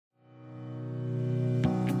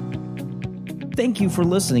Thank you for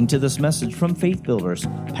listening to this message from Faith Builders.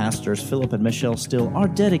 Pastors Philip and Michelle Steele are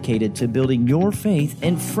dedicated to building your faith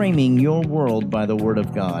and framing your world by the Word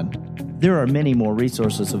of God. There are many more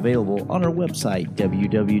resources available on our website,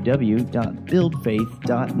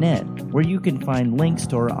 www.buildfaith.net, where you can find links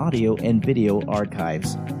to our audio and video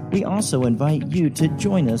archives. We also invite you to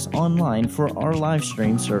join us online for our live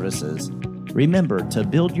stream services. Remember to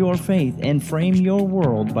build your faith and frame your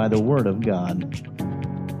world by the Word of God.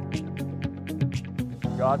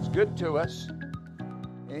 God's good to us.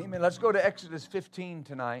 Amen. Let's go to Exodus 15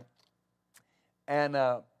 tonight. And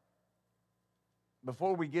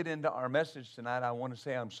before we get into our message tonight, I want to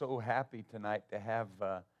say I'm so happy tonight to have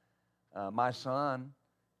my son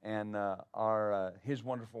and his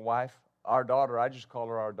wonderful wife, our daughter. I just call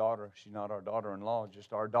her our daughter. She's not our daughter-in-law,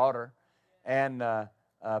 just our daughter. And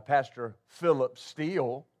Pastor Philip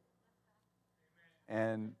Steele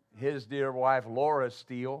and his dear wife, Laura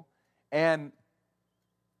Steele. And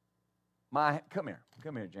come here,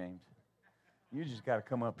 James. You just got to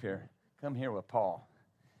come up here. Come here with Paul.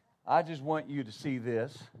 I just want you to see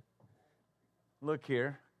this. Look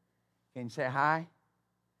here. Can you say hi?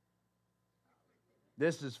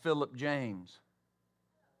 This is Philip James.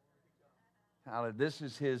 This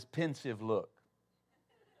is his pensive look.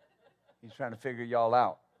 He's trying to figure y'all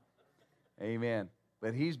out. Amen.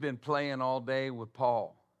 But he's been playing all day with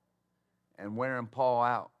Paul and wearing Paul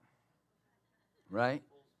out. Right?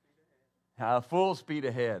 Full speed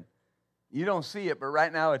ahead. You don't see it, but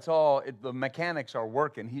right now the mechanics are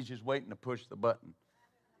working. He's just waiting to push the button.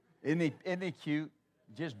 Isn't he cute?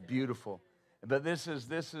 Just beautiful. But this is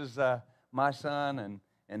my son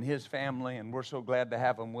and his family, and we're so glad to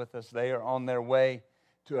have them with us. They are on their way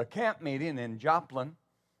to a camp meeting in Joplin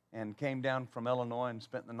and came down from Illinois and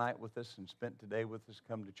spent the night with us and spent today with us,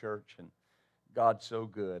 come to church, and God's so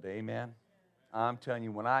good. Amen? I'm telling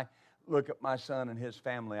you, when I look at my son and his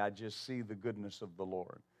family, I just see the goodness of the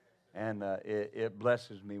Lord. And it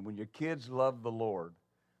blesses me. When your kids love the Lord,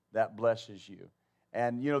 that blesses you.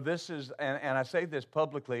 And, you know, this is, and I say this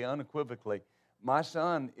publicly, unequivocally, my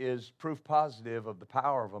son is proof positive of the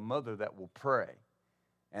power of a mother that will pray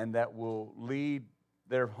and that will lead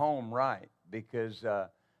their home right. Because,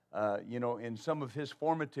 you know, in some of his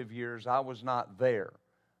formative years, I was not there.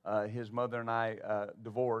 His mother and I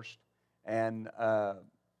divorced, and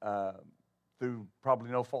through probably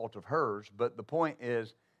no fault of hers, but the point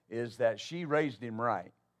is that she raised him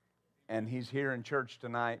right. And he's here in church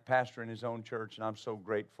tonight, pastoring his own church, and I'm so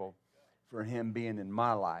grateful for him being in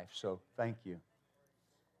my life. So thank you.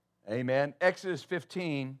 Amen. Exodus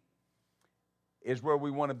 15 is where we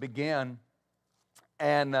want to begin.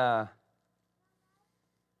 And I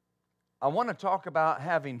want to talk about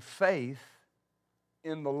having faith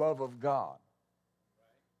in the love of God.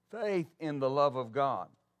 Faith in the love of God.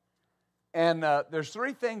 And there's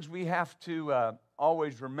three things we have to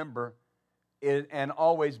always remember and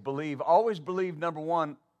always believe. Always believe, number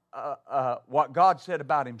one, what God said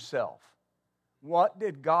about Himself. What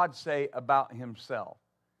did God say about Himself?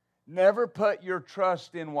 Never put your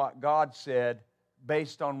trust in what God said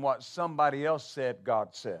based on what somebody else said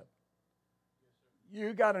God said.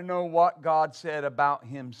 You got to know what God said about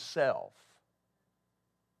Himself.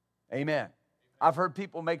 Amen. I've heard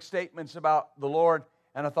people make statements about the Lord,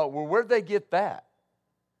 and I thought, well, where'd they get that?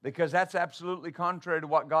 Because that's absolutely contrary to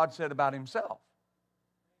what God said about Himself.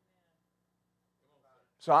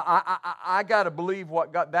 So I got to believe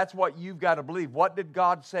what God, that's what you've got to believe. What did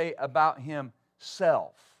God say about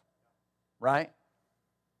Himself? Right?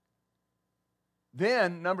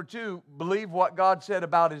 Then, number two, believe what God said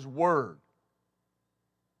about His Word.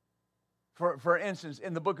 For instance,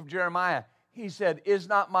 in the book of Jeremiah, He said, "Is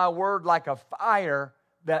not my word like a fire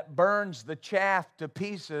that burns the chaff to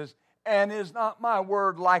pieces, and is not my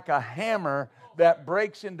word like a hammer that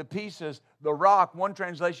breaks into pieces the rock," one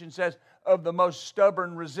translation says, "of the most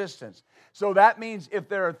stubborn resistance." So that means if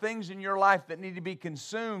there are things in your life that need to be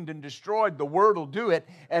consumed and destroyed, the Word will do it.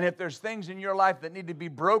 And if there's things in your life that need to be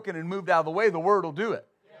broken and moved out of the way, the Word will do it.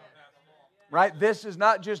 Right? This is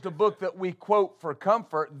not just a book that we quote for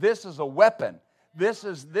comfort. This is a weapon. This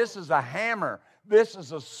is a hammer. This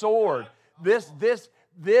is a sword.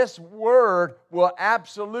 This Word will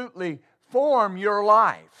absolutely form your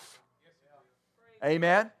life.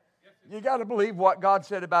 Amen? You got to believe what God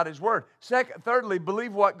said about His Word. Thirdly,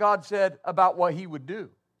 believe what God said about what He would do.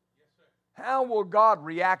 How will God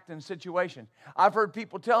react in situations? I've heard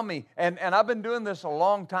people tell me, and I've been doing this a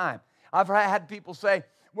long time. I've had people say,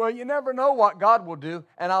 well, you never know what God will do.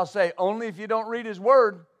 And I'll say, only if you don't read His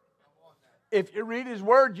Word. If you read His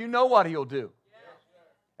Word, you know what He'll do.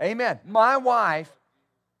 Amen. My wife,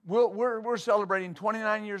 we're celebrating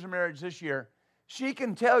 29 years of marriage this year. She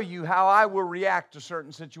can tell you how I will react to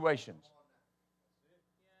certain situations.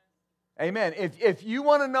 Amen. If you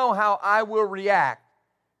want to know how I will react,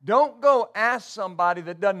 don't go ask somebody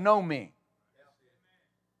that doesn't know me.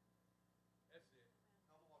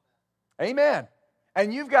 Amen.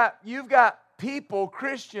 And you've got people,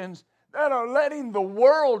 Christians, that are letting the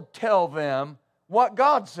world tell them what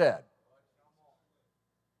God said.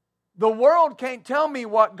 The world can't tell me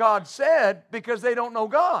what God said because they don't know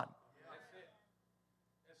God.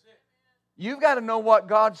 You've got to know what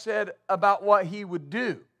God said about what He would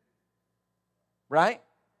do. Right?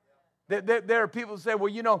 There are people who say,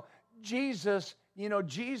 well, Jesus,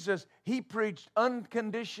 He preached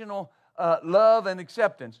unconditional love and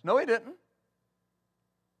acceptance. No, He didn't.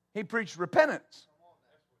 He preached repentance.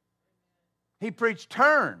 He preached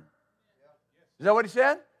turn. Is that what He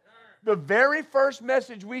said? The very first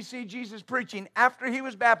message we see Jesus preaching after He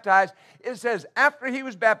was baptized, it says, after He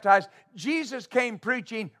was baptized, Jesus came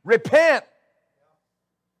preaching, repent.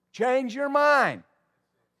 Change your mind.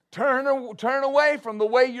 Turn away from the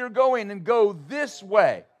way you're going and go this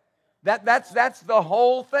way. That's the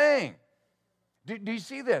whole thing. Do you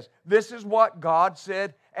see this? This is what God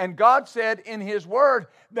said. And God said in His Word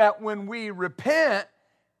that when we repent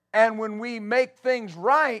and when we make things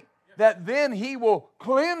right, that then He will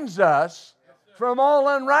cleanse us from all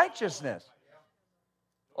unrighteousness.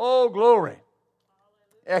 Oh, glory.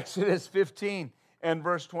 Exodus 15 and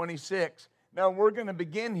verse 26. Now we're going to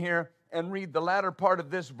begin here and read the latter part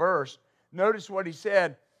of this verse. Notice what he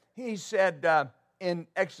said. He said in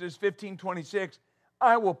Exodus 15:26,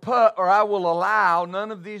 I will allow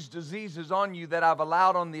none of these diseases on you that I've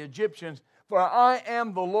allowed on the Egyptians, for I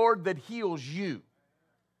am the Lord that heals you.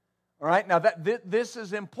 All right, now this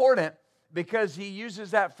is important because he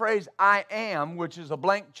uses that phrase, I am, which is a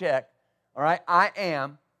blank check. All right, I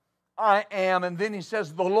am, and then he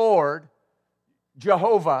says the Lord,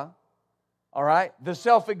 Jehovah. All right, the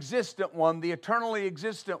self-existent one, the eternally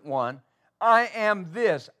existent one. I am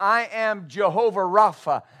this. I am Jehovah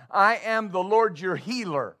Rapha. I am the Lord your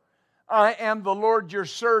healer. I am the Lord your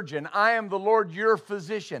surgeon. I am the Lord your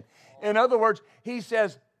physician. In other words, he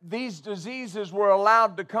says these diseases were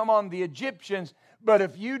allowed to come on the Egyptians, but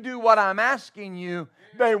if you do what I'm asking you,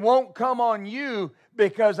 they won't come on you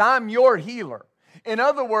because I'm your healer. In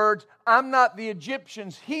other words, I'm not the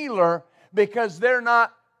Egyptians' healer because they're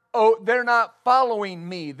not following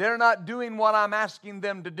me. They're not doing what I'm asking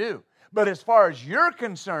them to do. But as far as you're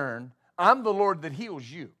concerned, I'm the Lord that heals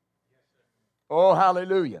you. Oh,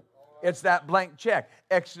 hallelujah. It's that blank check.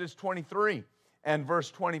 Exodus 23 and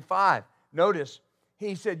verse 25. Notice,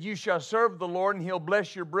 he said, you shall serve the Lord, and He'll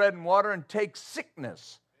bless your bread and water and take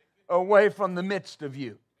sickness away from the midst of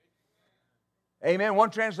you. Amen. One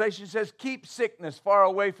translation says, keep sickness far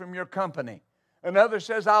away from your company. Another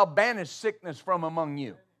says, I'll banish sickness from among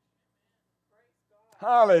you.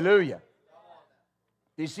 Hallelujah.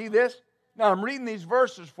 Do you see this? Now I'm reading these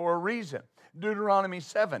verses for a reason. Deuteronomy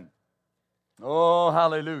 7. Oh,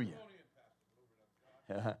 hallelujah.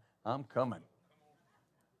 I'm coming.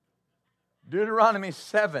 Deuteronomy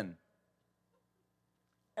 7.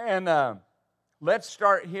 And let's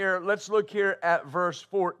start here. Let's look here at verse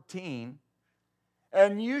 14.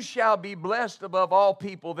 And you shall be blessed above all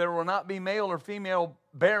people. There will not be male or female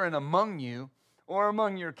barren among you or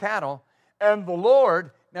among your cattle. And the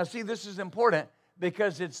Lord, now see, this is important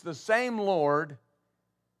because it's the same Lord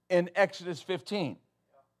in Exodus 15.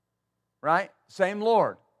 Right? Same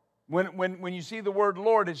Lord. When you see the word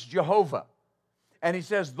Lord, it's Jehovah. And he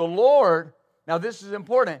says, the Lord, now this is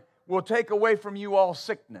important, will take away from you all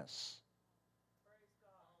sickness.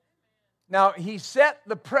 Now, he set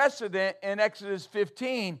the precedent in Exodus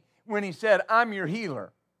 15 when he said, I'm your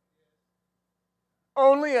healer.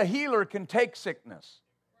 Only a healer can take sickness.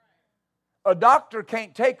 A doctor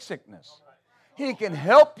can't take sickness. He can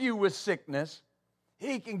help you with sickness.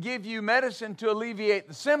 He can give you medicine to alleviate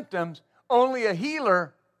the symptoms. Only a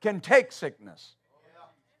healer can take sickness.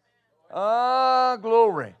 Ah,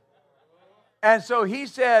 glory. And so he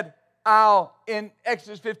said, in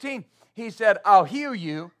Exodus 15, he said, I'll heal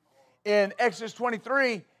you. In Exodus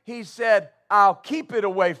 23, he said, I'll keep it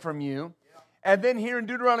away from you. And then here in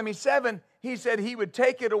Deuteronomy 7, he said he would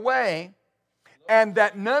take it away, and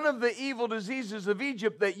that none of the evil diseases of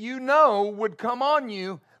Egypt that you know would come on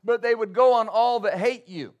you, but they would go on all that hate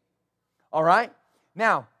you. All right?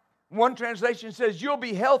 Now, one translation says, you'll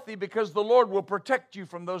be healthy because the Lord will protect you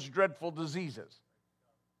from those dreadful diseases.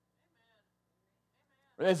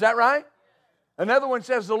 Is that right? Another one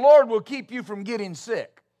says, the Lord will keep you from getting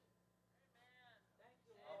sick.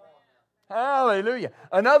 Hallelujah.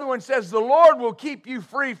 Another one says, the Lord will keep you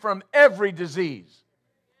free from every disease.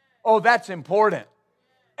 Oh, that's important.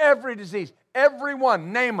 Every disease,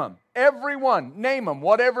 everyone, name them. Everyone, name them,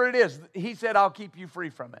 whatever it is. He said, I'll keep you free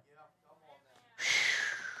from it.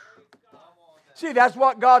 See, that's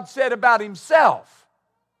what God said about himself.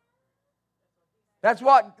 That's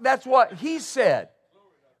what he said.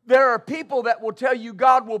 There are people that will tell you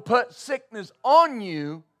God will put sickness on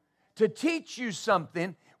you to teach you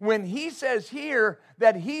something, when he says here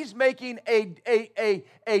that he's making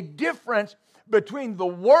a difference between the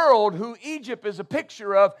world, who Egypt is a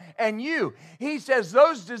picture of, and you. He says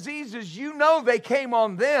those diseases, you know they came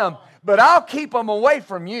on them, but I'll keep them away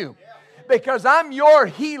from you because I'm your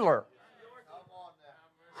healer.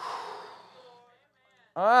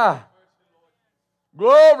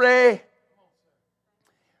 Glory.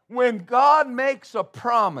 When God makes a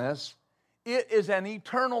promise, it is an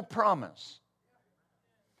eternal promise.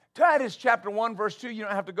 Titus chapter 1 verse 2, you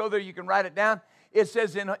don't have to go there, you can write it down. It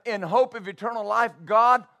says, in hope of eternal life,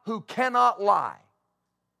 God who cannot lie.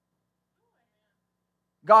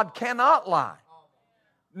 God cannot lie.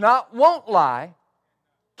 Not won't lie,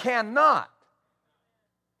 cannot.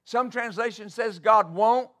 Some translation says God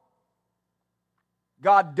won't,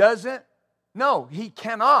 God doesn't. No, he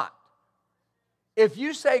cannot. If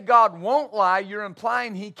you say God won't lie, you're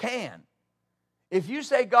implying he can. If you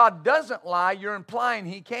say God doesn't lie, you're implying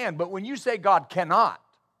he can. But when you say God cannot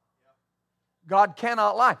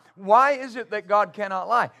lie. Why is it that God cannot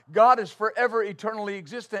lie? God is forever eternally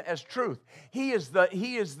existent as truth. He is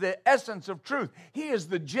the essence of truth. He is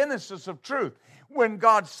the genesis of truth. When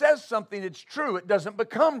God says something, it's true. It doesn't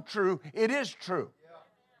become true. It is true.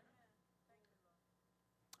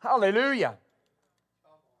 Hallelujah.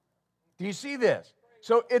 Do you see this?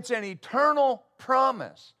 So it's an eternal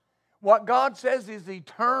promise. What God says is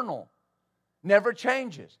eternal, never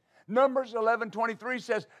changes. Numbers 11:23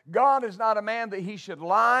 says, God is not a man that he should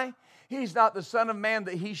lie. He's not the son of man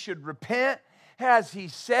that he should repent. Has he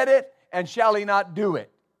said it, and shall he not do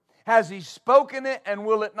it? Has he spoken it, and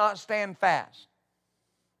will it not stand fast?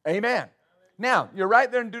 Amen. Now, you're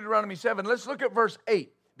right there in Deuteronomy 7. Let's look at verse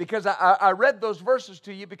 8, because I read those verses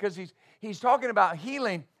to you because he's talking about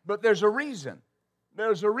healing, but there's a reason.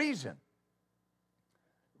 There's a reason.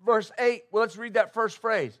 Verse 8, well, let's read that first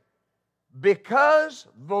phrase. Because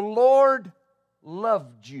the Lord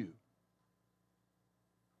loved you.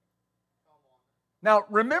 Now,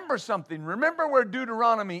 remember something. Remember where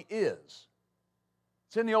Deuteronomy is.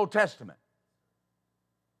 It's in the Old Testament.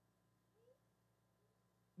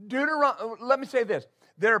 Let me say this.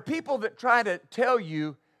 There are people that try to tell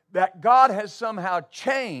you that God has somehow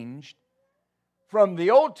changed from the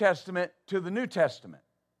Old Testament to the New Testament.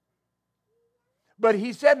 But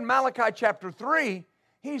he said in Malachi chapter 3,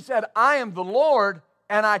 he said, I am the Lord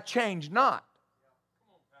and I change not.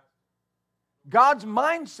 God's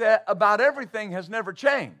mindset about everything has never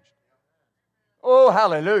changed. Oh,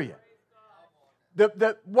 hallelujah.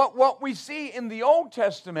 What we see in the Old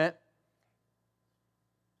Testament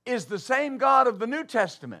is the same God of the New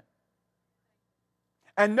Testament.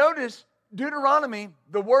 And notice Deuteronomy,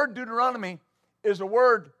 the word Deuteronomy is a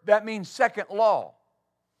word that means second law.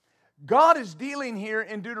 God is dealing here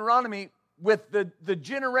in Deuteronomy with the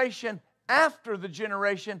generation after the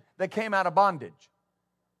generation that came out of bondage.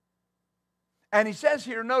 And he says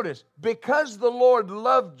here, notice, because the Lord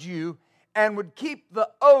loved you and would keep the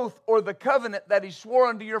oath or the covenant that he swore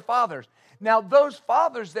unto your fathers. Now, those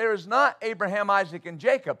fathers there is not Abraham, Isaac, and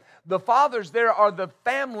Jacob. The fathers there are the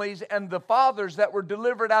families and the fathers that were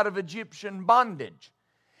delivered out of Egyptian bondage.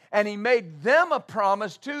 And he made them a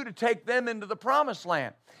promise, too, to take them into the promised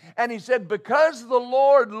land. And he said, because the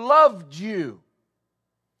Lord loved you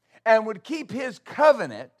and would keep his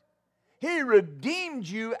covenant, he redeemed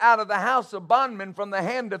you out of the house of bondmen from the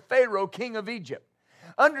hand of Pharaoh, king of Egypt.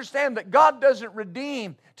 Understand that God doesn't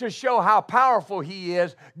redeem to show how powerful he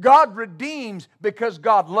is. God redeems because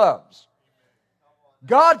God loves.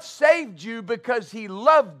 God saved you because he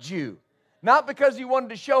loved you. Not because he wanted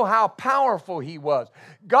to show how powerful he was.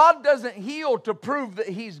 God doesn't heal to prove that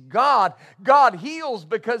he's God. God heals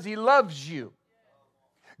because he loves you.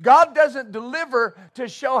 God doesn't deliver to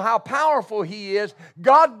show how powerful he is.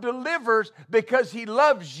 God delivers because he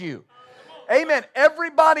loves you. Amen.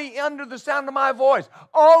 Everybody under the sound of my voice,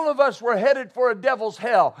 all of us were headed for a devil's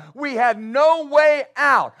hell. We had no way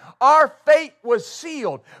out. Our fate was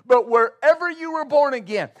sealed. But wherever you were born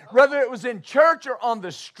again, whether it was in church or on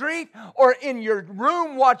the street or in your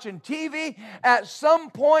room watching TV, at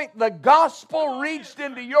some point the gospel reached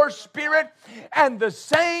into your spirit, and the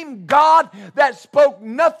same God that spoke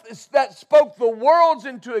the worlds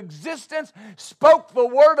into existence spoke the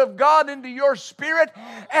word of God into your spirit,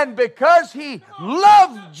 and because he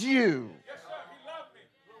loved you.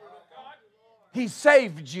 He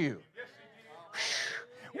saved you.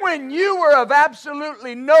 When you were of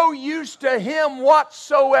absolutely no use to Him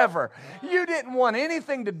whatsoever. You didn't want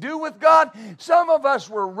anything to do with God. Some of us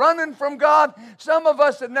were running from God. Some of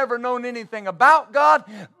us had never known anything about God.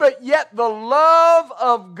 But yet the love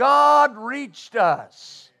of God reached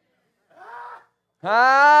us.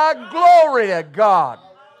 Glory to God.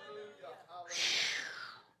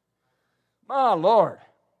 My Lord.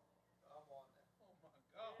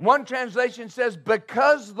 One translation says,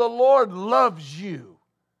 because the Lord loves you.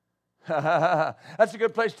 That's a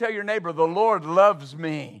good place to tell your neighbor, the Lord loves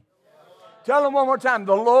me. Tell them one more time,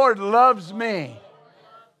 the Lord loves me.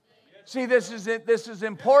 See, this is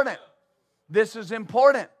important. This is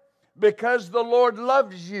important because the Lord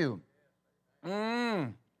loves you.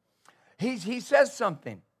 He says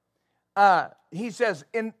something. He says,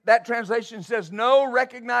 in that translation says, know,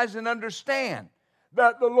 recognize, and understand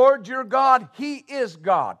that the Lord your God, He is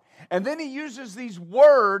God. And then he uses these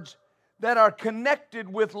words that are connected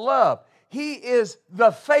with love. He is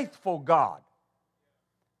the faithful God.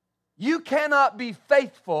 You cannot be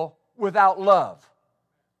faithful without love.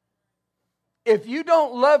 If you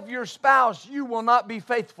don't love your spouse, you will not be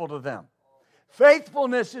faithful to them.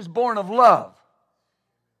 Faithfulness is born of love.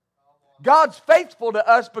 God's faithful to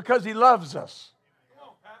us because He loves us.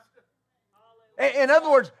 In other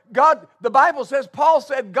words, God, the Bible says, Paul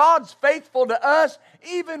said, God's faithful to us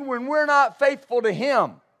even when we're not faithful to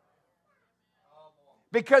Him.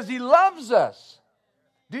 Because He loves us.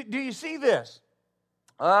 Do you see this?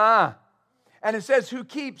 And it says, who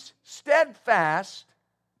keeps steadfast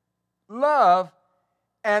love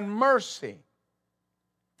and mercy.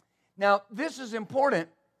 Now, this is important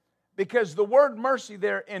because the word mercy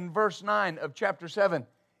there in verse 9 of chapter 7,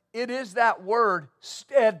 it is that word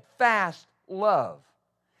steadfast love.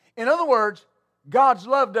 In other words, God's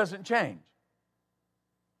love doesn't change.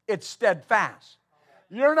 It's steadfast.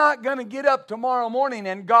 You're not going to get up tomorrow morning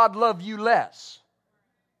and God love you less.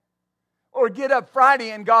 Or get up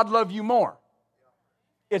Friday and God love you more.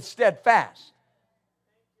 It's steadfast.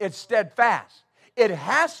 It's steadfast. It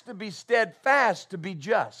has to be steadfast to be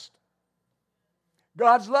just.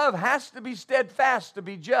 God's love has to be steadfast to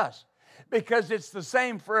be just. Because it's the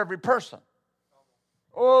same for every person.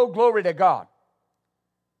 Oh, glory to God.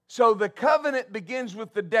 So the covenant begins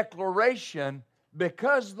with the declaration,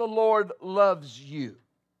 because the Lord loves you.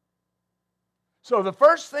 So the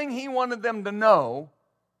first thing He wanted them to know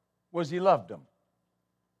was He loved them.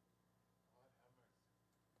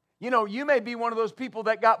 You know, you may be one of those people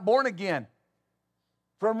that got born again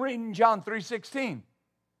from reading John 3:16.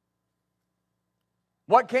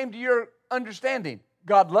 What came to your understanding?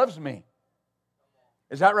 God loves me.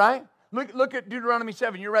 Is that right? Look at Deuteronomy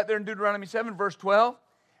 7. You're right there in Deuteronomy 7, verse 12.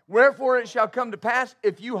 Wherefore it shall come to pass,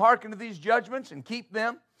 if you hearken to these judgments and keep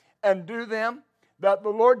them and do them, that the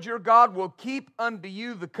Lord your God will keep unto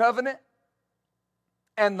you the covenant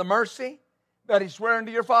and the mercy that He sware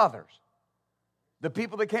unto your fathers, the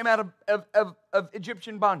people that came out of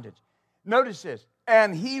Egyptian bondage. Notice this.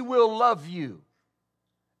 And He will love you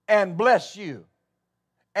and bless you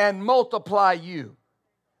and multiply you.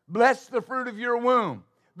 Bless the fruit of your womb,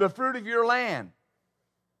 the fruit of your land,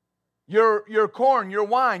 your corn, your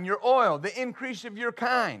wine, your oil, the increase of your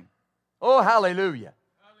kind. Oh, hallelujah.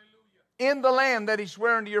 In the land that He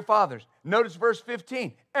sware unto your fathers. Notice verse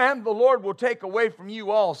 15. And the Lord will take away from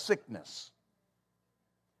you all sickness.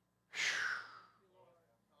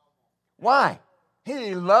 Why?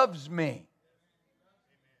 He loves me.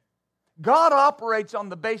 God operates on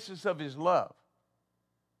the basis of His love.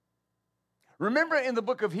 Remember in the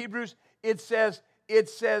book of Hebrews, it says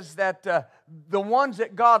that the ones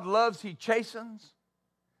that God loves, He chastens,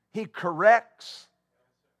 He corrects.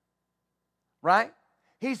 Right?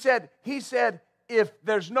 He said, if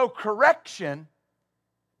there's no correction,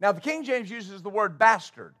 now the King James uses the word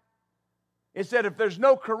bastard. It said, if there's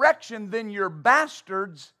no correction, then you're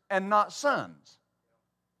bastards and not sons.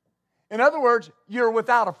 In other words, you're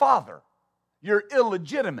without a father. You're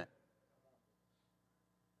illegitimate.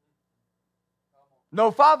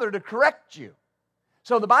 No father to correct you.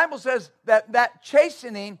 So the Bible says that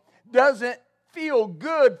chastening doesn't feel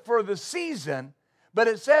good for the season, but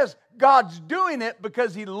it says God's doing it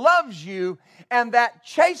because He loves you, and that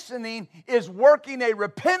chastening is working a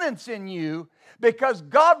repentance in you because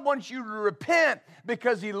God wants you to repent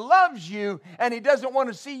because He loves you and He doesn't want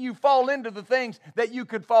to see you fall into the things that you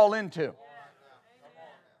could fall into.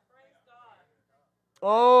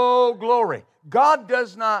 Oh, glory. God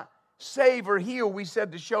does not save or heal, we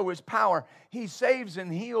said, to show His power. He saves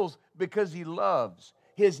and heals because He loves.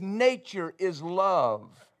 His nature is love.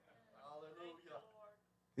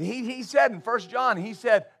 He said in 1 John, he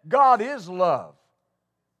said, God is love.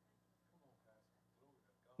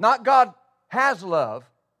 Not God has love.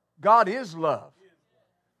 God is love.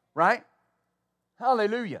 Right?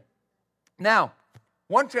 Hallelujah. Now,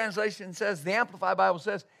 one translation says, the Amplified Bible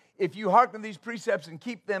says, if you hearken to these precepts and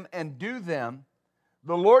keep them and do them,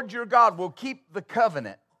 the Lord your God will keep the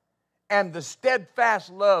covenant and the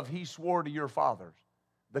steadfast love He swore to your fathers.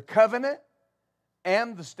 The covenant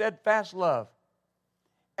and the steadfast love.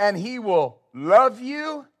 And He will love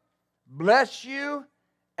you, bless you,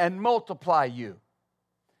 and multiply you.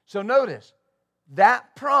 So notice,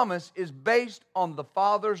 that promise is based on the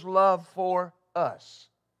Father's love for us.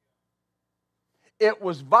 It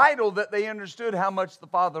was vital that they understood how much the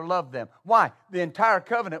Father loved them. Why? The entire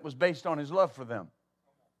covenant was based on His love for them.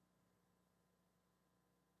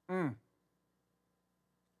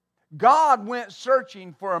 God went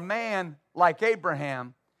searching for a man like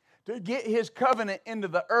Abraham to get His covenant into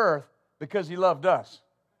the earth because He loved us.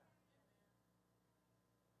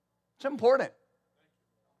 It's important.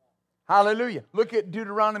 Hallelujah. Look at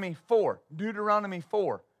Deuteronomy 4. Deuteronomy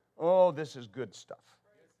 4. Oh, this is good stuff.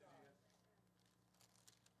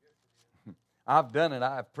 I've done it.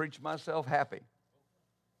 I've preached myself happy.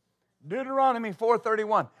 Deuteronomy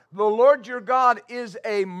 4:31. The Lord your God is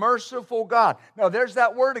a merciful God. Now there's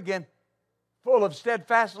that word again. Full of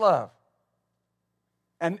steadfast love.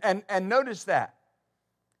 And notice that.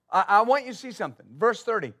 I want you to see something. Verse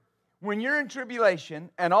 30. When you're in tribulation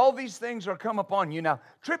and all these things are come upon you. Now,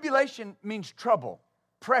 tribulation means trouble,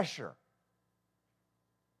 pressure.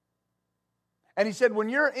 And he said, when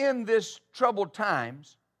you're in this troubled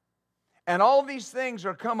times and all these things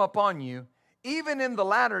are come upon you, even in the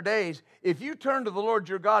latter days, if you turn to the Lord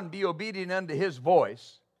your God and be obedient unto His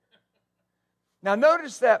voice. Now,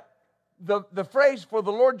 notice that the phrase for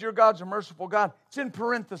the Lord your God's a merciful God, it's in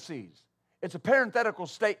parentheses. It's a parenthetical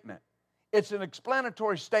statement. It's an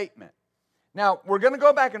explanatory statement. Now, we're going to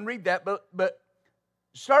go back and read that, but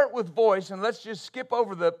start with voice, and let's just skip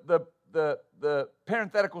over the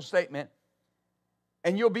parenthetical statement.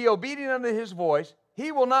 And you'll be obedient unto His voice.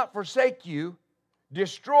 He will not forsake you,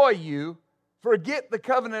 destroy you, forget the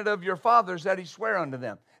covenant of your fathers that He sware unto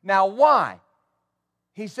them. Now, why?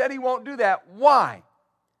 He said He won't do that. Why?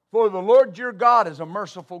 For the Lord your God is a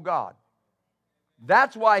merciful God.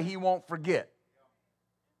 That's why He won't forget.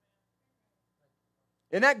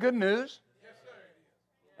 Isn't that good news? Yes,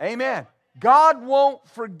 sir. Amen. God won't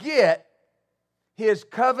forget His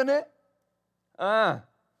covenant.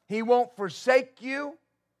 He won't forsake you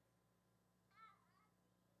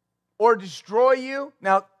or destroy you.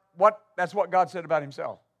 Now, that's what God said about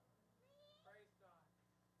Himself.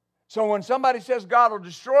 So when somebody says God will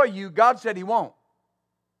destroy you, God said He won't.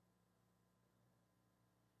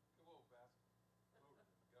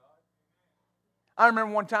 I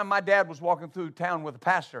remember one time my dad was walking through town with a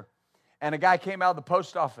pastor, and a guy came out of the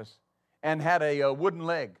post office and had a wooden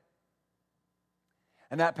leg.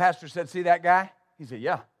 And that pastor said, see that guy? He said,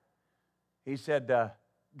 yeah. He said,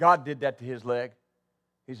 God did that to his leg.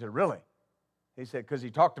 He said, really? He said, because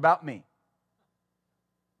He talked about me.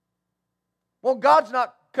 Well, God's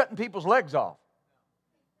not cutting people's legs off.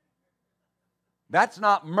 That's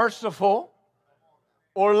not merciful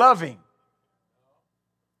or loving.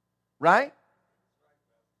 Right?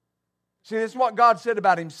 See, this is what God said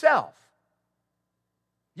about Himself.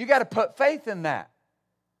 You got to put faith in that.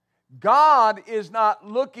 God is not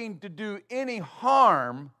looking to do any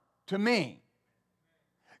harm to me.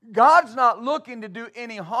 God's not looking to do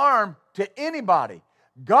any harm to anybody.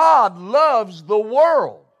 God loves the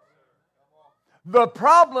world. The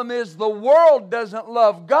problem is the world doesn't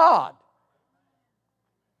love God.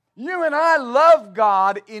 You and I love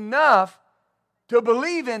God enough to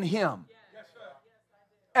believe in Him.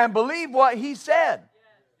 And believe what He said.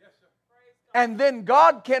 And then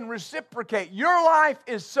God can reciprocate. Your life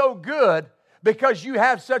is so good because you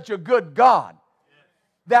have such a good God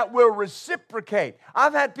that will reciprocate.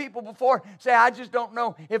 I've had people before say, I just don't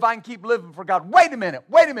know if I can keep living for God. Wait a minute.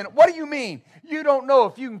 What do you mean? You don't know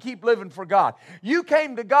if you can keep living for God. You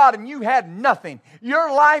came to God and you had nothing.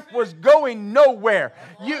 Your life was going nowhere.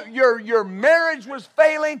 Your marriage was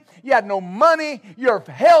failing. You had no money. Your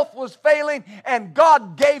health was failing. And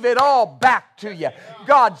God gave it all back to you.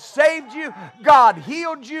 God saved you. God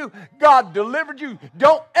healed you. God delivered you.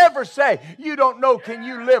 Don't ever say, you don't know, can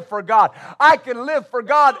you live for God? I can live for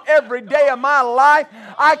God every day of my life.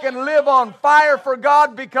 I can live on fire for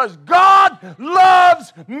God because God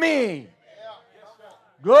loves me.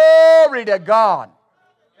 Glory to God.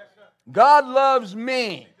 God loves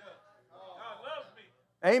me.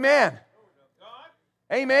 Amen.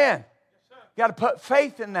 Amen. You got to put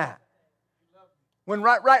faith in that. When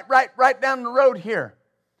right down the road here,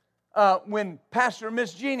 when Pastor and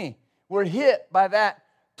Miss Jeannie were hit by that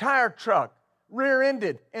tire truck,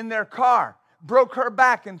 rear-ended in their car, broke her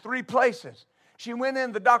back in 3 places. She went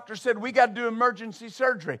in, the doctor said, we got to do emergency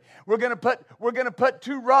surgery. We're going to put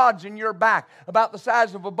 2 rods in your back about the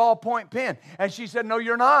size of a ballpoint pen. And she said, no,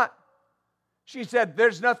 you're not. She said,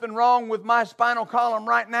 there's nothing wrong with my spinal column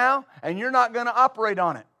right now, and you're not going to operate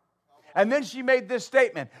on it. And then she made this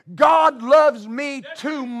statement, God loves me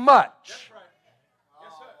too much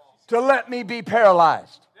to let me be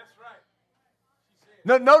paralyzed.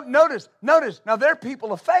 Notice, now they're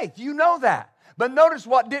people of faith. You know that. But notice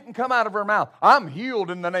what didn't come out of her mouth. I'm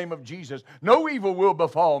healed in the name of Jesus. No evil will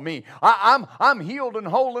befall me. I'm healed and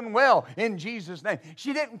whole and well in Jesus' name.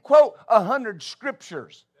 She didn't quote 100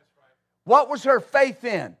 scriptures. What was her faith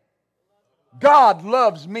in? God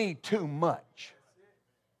loves me too much.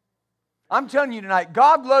 I'm telling you tonight,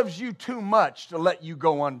 God loves you too much to let you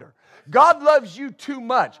go under. God loves you too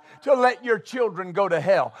much to let your children go to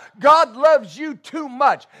hell. God loves you too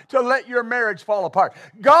much to let your marriage fall apart.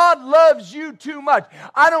 God loves you too much.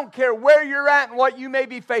 I don't care where you're at and what you may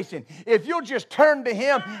be facing. If you'll just turn to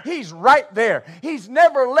Him, He's right there. He's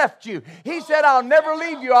never left you. He said, I'll never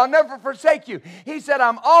leave you. I'll never forsake you. He said,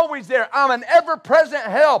 I'm always there. I'm an ever-present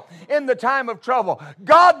help in the time of trouble.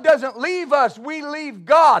 God doesn't leave us. We leave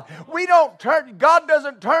God. We don't turn. God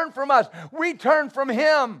doesn't turn from us. We turn from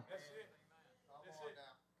Him.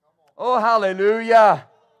 Oh, hallelujah.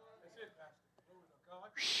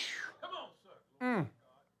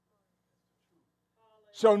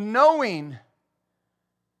 So knowing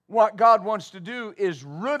what God wants to do is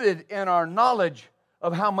rooted in our knowledge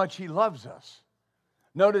of how much He loves us.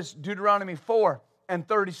 Notice Deuteronomy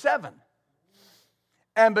 4:37.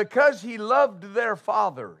 And because He loved their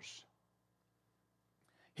fathers,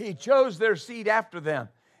 He chose their seed after them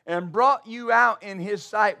and brought you out in His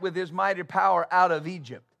sight with His mighty power out of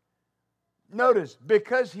Egypt. Notice,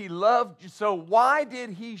 because He loved you. So why did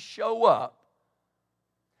He show up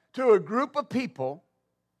to a group of people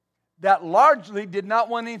that largely did not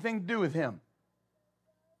want anything to do with Him?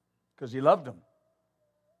 Because He loved them.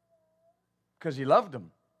 Because He loved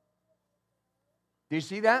them. Do you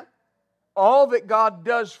see that? All that God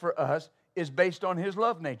does for us is based on His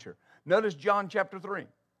love nature. Notice John chapter 3.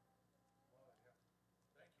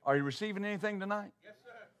 Are you receiving anything tonight? Yes, sir.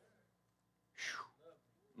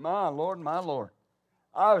 My Lord, my Lord.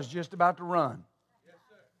 I was just about to run. Yes,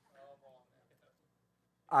 sir.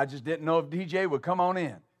 I just didn't know if DJ would come on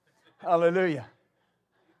in. Hallelujah.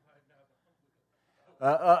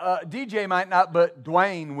 DJ might not, but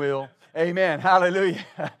Dwayne will. Amen. Hallelujah.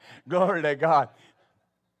 Glory to God.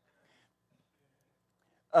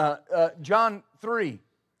 John 3.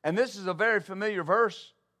 And this is a very familiar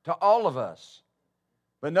verse to all of us.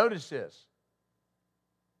 But notice this.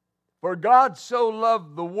 For God so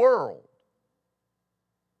loved the world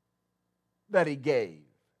that He gave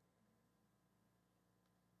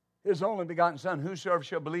His only begotten Son. Whosoever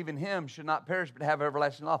shall believe in Him should not perish but have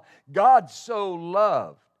everlasting life. God so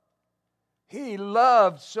loved. He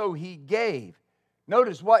loved, so He gave.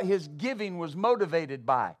 Notice what His giving was motivated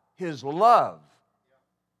by. His love.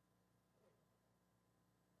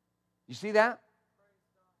 You see that?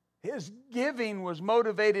 His giving was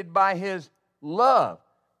motivated by His love.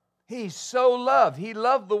 He so loved. He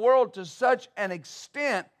loved the world to such an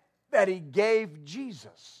extent that He gave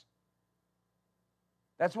Jesus.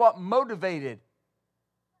 That's what motivated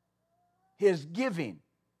His giving,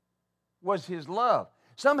 was His love.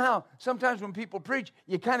 Sometimes when people preach,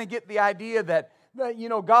 you kind of get the idea that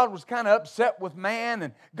God was kind of upset with man,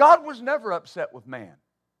 and God was never upset with man.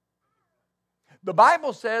 The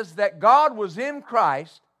Bible says that God was in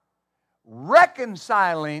Christ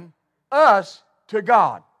reconciling us to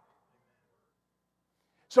God.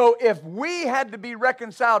 So if we had to be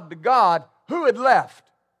reconciled to God, who had left?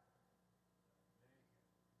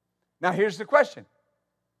 Now here's the question.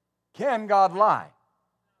 Can God lie?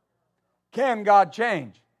 Can God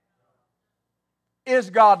change? Is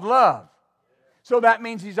God love? So that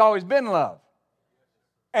means He's always been love.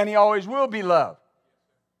 And He always will be love.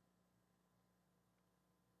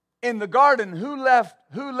 In the garden, who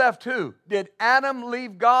left who? Did Adam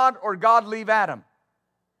leave God or God leave Adam?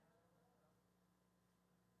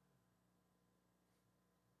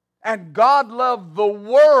 And God loved the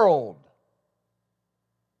world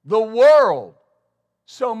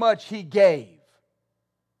so much He gave.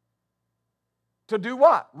 To do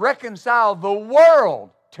what? Reconcile the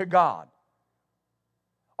world to God.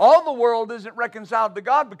 All the world isn't reconciled to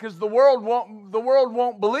God because the world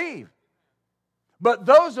won't believe. But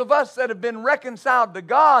those of us that have been reconciled to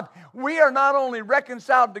God, we are not only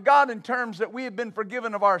reconciled to God in terms that we have been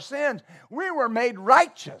forgiven of our sins, we were made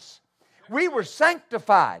righteous. We were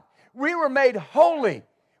sanctified. We were made holy.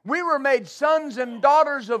 We were made sons and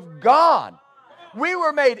daughters of God. We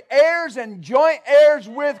were made heirs and joint heirs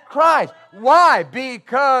with Christ. Why?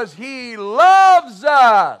 Because He loves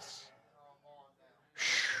us.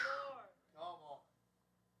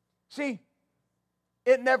 See,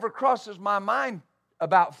 it never crosses my mind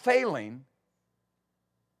about failing,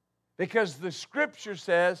 because the Scripture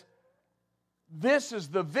says, this is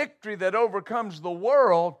the victory that overcomes the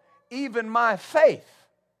world, even my faith.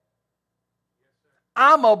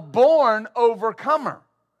 I'm a born overcomer.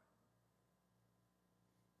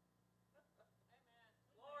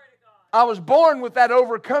 I was born with that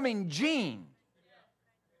overcoming gene.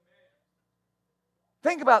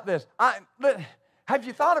 Think about this. Have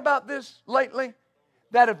you thought about this lately?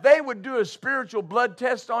 That if they would do a spiritual blood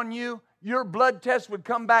test on you, your blood test would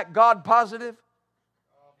come back God positive?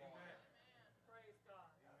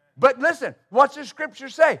 But listen, what's the Scripture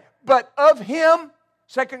say? But of Him,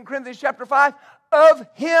 2 Corinthians chapter 5, of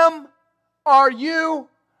Him are you,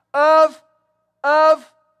 of,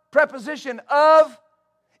 preposition of,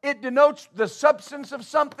 it denotes the substance of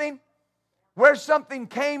something, where something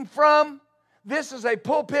came from. This is a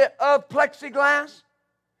pulpit of plexiglass.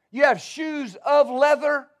 You have shoes of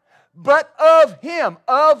leather, but of Him,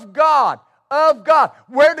 of God, of God.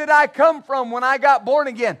 Where did I come from when I got born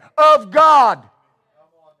again? Of God.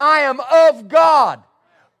 I am of God.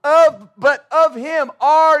 But of Him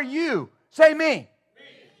are you. Say me.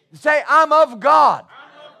 Say, I'm of God.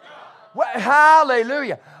 Well,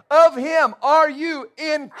 hallelujah. Of Him are you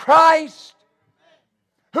in Christ,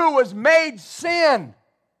 who was made sin,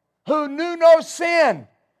 who knew no sin,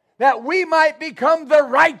 that we might become the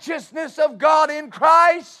righteousness of God in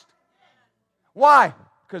Christ. Why?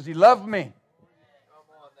 Because He loved me.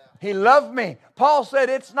 He loved me. Paul said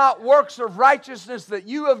it's not works of righteousness that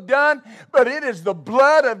you have done, but it is the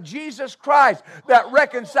blood of Jesus Christ that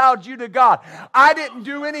reconciled you to God. I didn't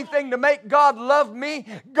do anything to make God love me.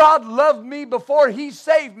 God loved me before He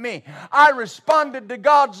saved me. I responded to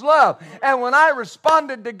God's love. And when I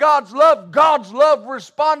responded to God's love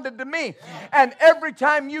responded to me. And every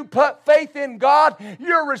time you put faith in God,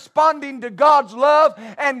 you're responding to God's love,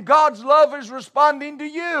 and God's love is responding to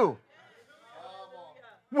you.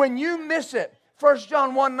 When you miss it, 1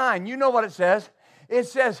 John 1:9, you know what it says? It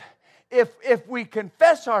says, if we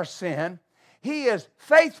confess our sin, He is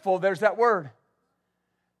faithful, there's that word,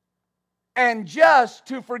 and just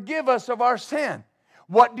to forgive us of our sin.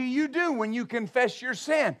 What do you do when you confess your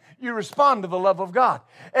sin? You respond to the love of God.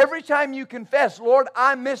 Every time you confess, Lord,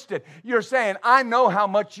 I missed it, you're saying, I know how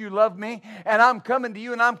much you love me, and I'm coming to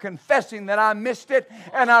you and I'm confessing that I missed it,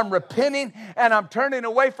 and I'm repenting and I'm turning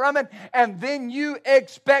away from it, and then you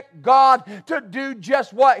expect God to do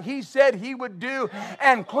just what He said He would do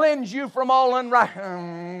and cleanse you from all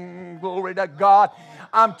unrighteousness. Glory to God.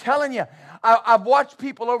 I'm telling you, I've watched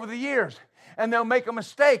people over the years, and they'll make a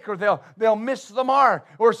mistake, or they'll miss the mark,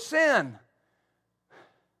 or sin.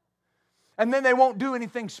 And then they won't do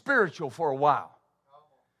anything spiritual for a while.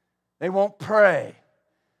 They won't pray.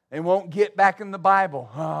 They won't get back in the Bible.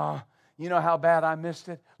 Oh, you know how bad I missed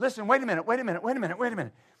it? Listen, wait a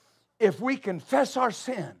minute. If we confess our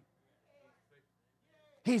sin,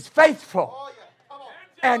 He's faithful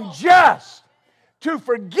and just to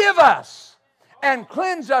forgive us and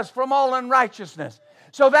cleanse us from all unrighteousness.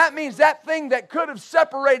 So that means that thing that could have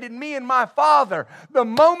separated me and my Father, the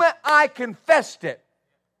moment I confessed it,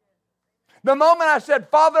 the moment I said,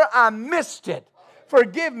 Father, I missed it,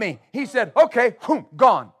 forgive me, He said, okay,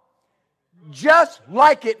 gone. Just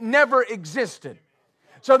like it never existed.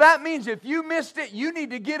 So that means if you missed it, you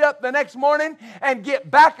need to get up the next morning and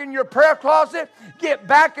get back in your prayer closet, get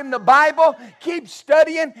back in the Bible, keep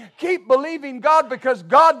studying, keep believing God, because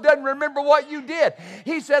God doesn't remember what you did.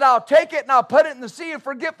 He said, I'll take it and I'll put it in the sea of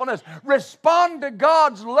forgetfulness. Respond to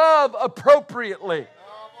God's love appropriately.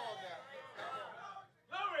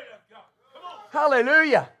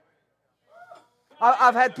 Hallelujah.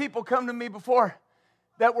 I've had people come to me before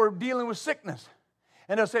that were dealing with sickness,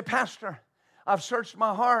 and they'll say, Pastor, I've searched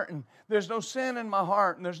my heart, and there's no sin in my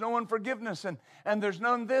heart, and there's no unforgiveness, and there's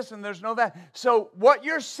none this, and there's no that. So what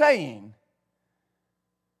you're saying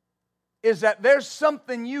is that there's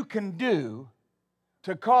something you can do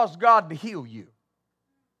to cause God to heal you.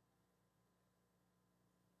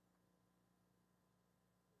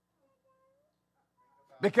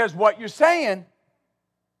 Because what you're saying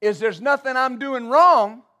is there's nothing I'm doing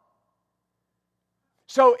wrong.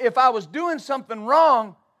 So if I was doing something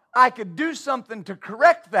wrong, I could do something to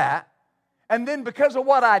correct that, And then because of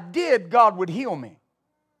what I did, God would heal me.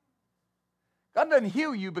 God doesn't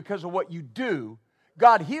heal you because of what you do.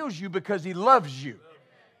 God heals you because He loves you.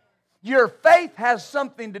 Your faith has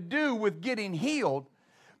something to do with getting healed.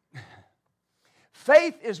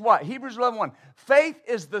 Faith is what? Hebrews 11:1. Faith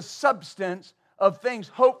is the substance of things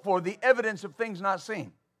hoped for, the evidence of things not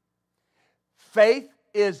seen. Faith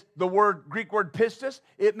is the Greek word pistis.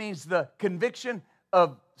 It means the conviction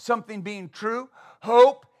of something being true.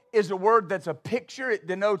 Hope is a word that's a picture. It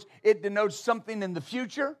denotes something in the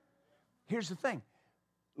future. Here's the thing.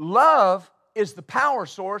 Love is the power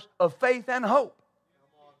source of faith and hope.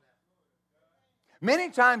 Many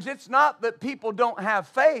times it's not that people don't have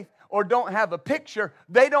faith or don't have a picture.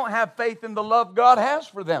 They don't have faith in the love God has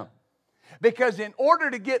for them. Because in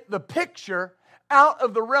order to get the picture out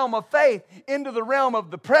of the realm of faith into the realm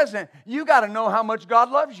of the present, you got to know how much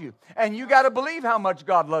God loves you. And you got to believe how much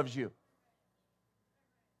God loves you.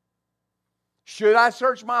 Should I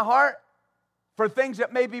search my heart for things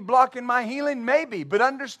that may be blocking my healing? Maybe. But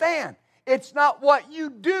understand, it's not what you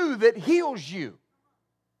do that heals you.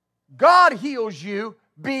 God heals you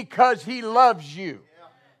because He loves you.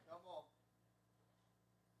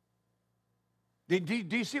 Do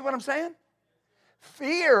you see what I'm saying?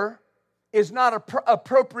 Fear is not an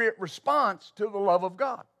appropriate response to the love of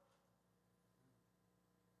God.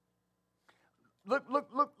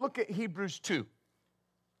 Look at Hebrews 2.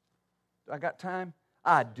 I got time?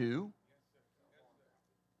 I do.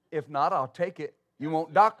 If not, I'll take it. You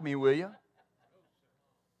won't dock me, will you?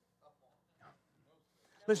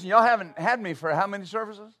 Listen, y'all haven't had me for how many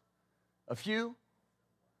services? A few?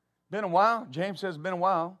 Been a while? James says it's been a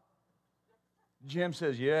while. Jim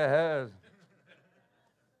says, yeah, it has.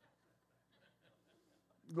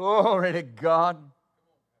 Glory to God.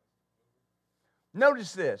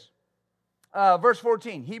 Notice this. Verse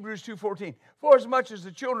 14, Hebrews 2:14. For as much as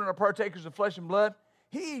the children are partakers of flesh and blood,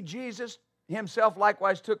 He, Jesus, Himself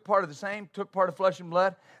likewise took part of the same, took part of flesh and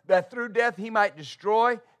blood, that through death He might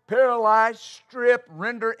destroy, paralyze, strip,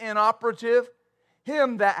 render inoperative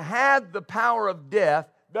him that had the power of death,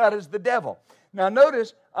 that is the devil. Now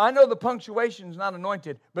notice, I know the punctuation is not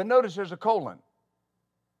anointed, but notice there's a colon.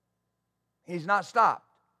 He's not stopped.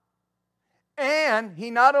 And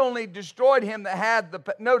He not only destroyed him that had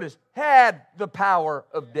the power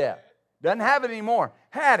of death. Doesn't have it anymore.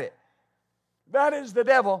 Had it. That is the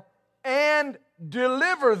devil. And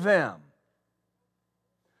deliver them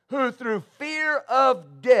who through fear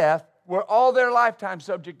of death were all their lifetime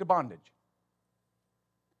subject to bondage.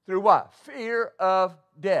 Through what? Fear of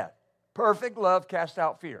death. Perfect love casts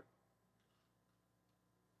out fear.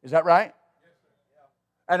 Is that right?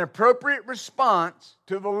 An appropriate response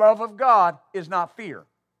to the love of God is not fear.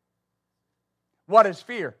 What is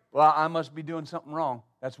fear? Well, I must be doing something wrong.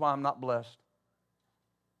 That's why I'm not blessed.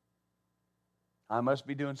 I must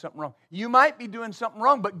be doing something wrong. You might be doing something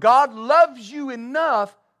wrong, but God loves you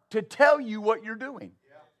enough to tell you what you're doing.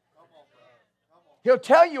 He'll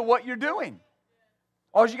tell you what you're doing.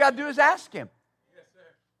 All you got to do is ask Him.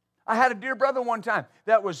 I had a dear brother one time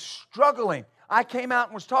that was struggling. I came out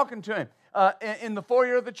and was talking to him in the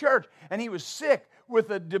foyer of the church, and he was sick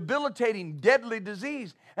with a debilitating, deadly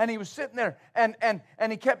disease. And he was sitting there, and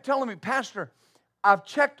he kept telling me, Pastor, I've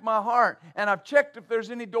checked my heart, and I've checked if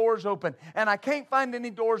there's any doors open, and I can't find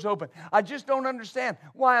any doors open. I just don't understand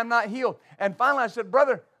why I'm not healed. And finally I said,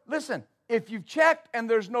 brother, listen, if you've checked and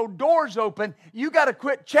there's no doors open, you got to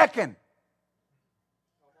quit checking.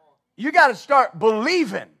 You got to start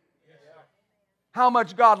believing how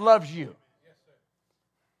much God loves you.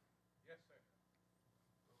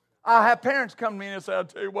 I have parents come to me and say, I'll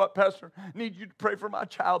tell you what, Pastor, I need you to pray for my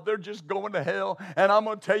child. They're just going to hell. And I'm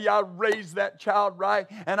going to tell you, I raised that child right,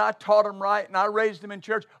 and I taught him right, and I raised him in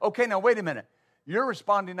church. Okay, now wait a minute. You're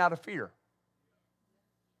responding out of fear.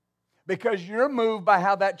 Because you're moved by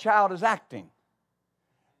how that child is acting.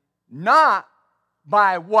 Not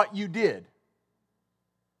by what you did.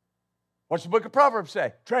 What's the book of Proverbs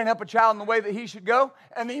say? Train up a child in the way that he should go,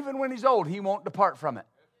 and even when he's old, he won't depart from it.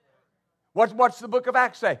 What's the book of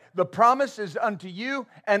Acts say? The promise is unto you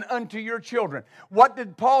and unto your children. What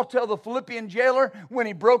did Paul tell the Philippian jailer when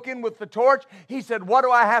he broke in with the torch? He said, what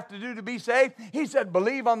do I have to do to be saved? He said,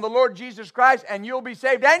 believe on the Lord Jesus Christ and you'll be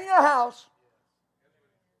saved and your house.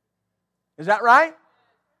 Is that right?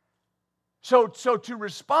 So to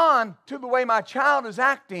respond to the way my child is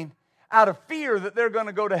acting out of fear that they're going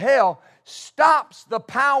to go to hell stops the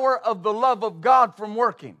power of the love of God from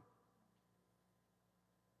working.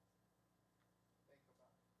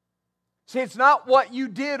 See, it's not what you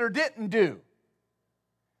did or didn't do.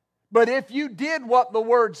 But if you did what the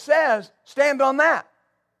Word says, stand on that.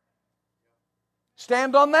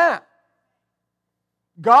 Stand on that.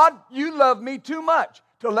 God, you love me too much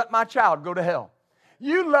to let my child go to hell.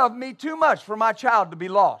 You love me too much for my child to be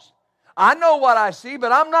lost. I know what I see,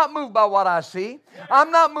 but I'm not moved by what I see.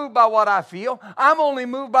 I'm not moved by what I feel. I'm only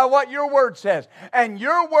moved by what your word says. And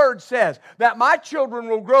your word says that my children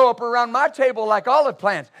will grow up around my table like olive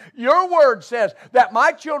plants. Your word says that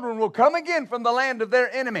my children will come again from the land of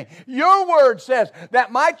their enemy. Your word says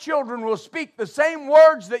that my children will speak the same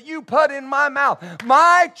words that you put in my mouth.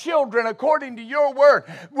 My children, according to your word,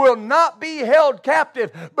 will not be held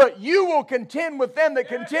captive, but you will contend with them that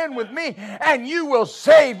contend with me, and you will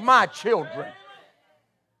save my children.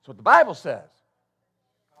 That's what the Bible says.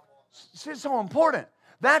 It's so important.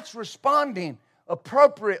 That's responding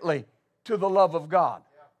appropriately to the love of God.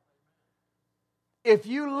 If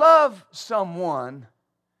you love someone,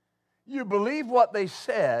 you believe what they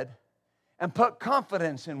said and put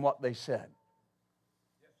confidence in what they said.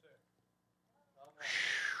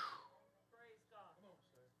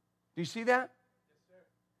 Do you see that?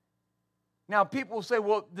 Now, people will say,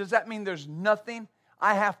 well, does that mean there's nothing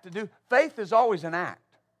I have to do? Faith is always an act.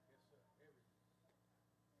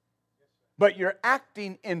 But you're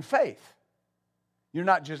acting in faith. You're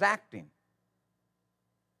not just acting.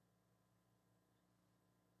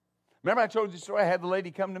 Remember I told you the story? I had the lady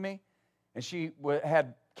come to me, and she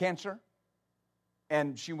had cancer,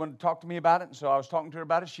 and she wanted to talk to me about it, and so I was talking to her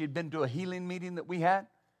about it. She had been to a healing meeting that we had,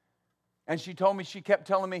 and she told me, she kept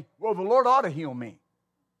telling me, well, the Lord ought to heal me.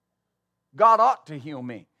 God ought to heal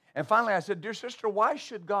me. And finally I said, dear sister, why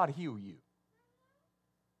should God heal you?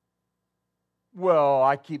 Well,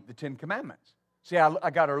 I keep the 10 Commandments. See, I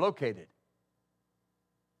got her located.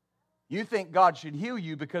 You think God should heal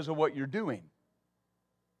you because of what you're doing.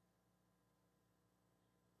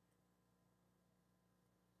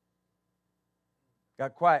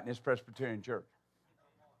 Got quiet in this Presbyterian church.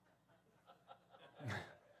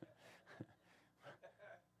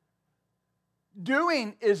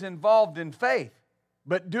 Doing is involved in faith,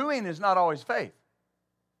 but doing is not always faith.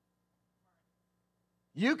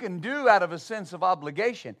 You can do out of a sense of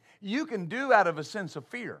obligation. You can do out of a sense of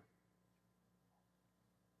fear.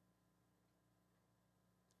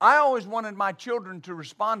 I always wanted my children to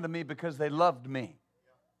respond to me because they loved me,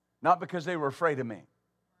 not because they were afraid of me.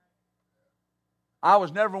 I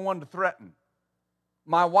was never one to threaten.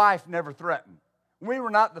 My wife never threatened. We were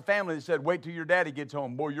not the family that said, wait till your daddy gets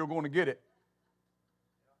home. Boy, you're going to get it.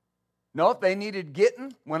 No, if they needed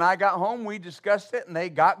getting, when I got home, we discussed it and they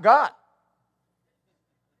got.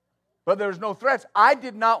 But there was no threats. I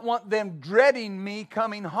did not want them dreading me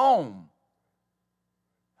coming home.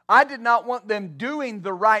 I did not want them doing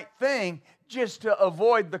the right thing just to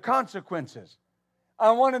avoid the consequences.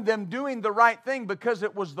 I wanted them doing the right thing because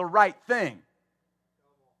it was the right thing.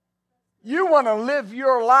 You want to live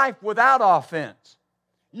your life without offense.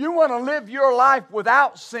 You want to live your life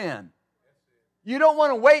without sin. You don't want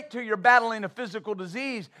to wait till you're battling a physical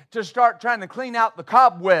disease to start trying to clean out the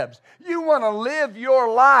cobwebs. You want to live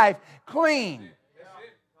your life clean.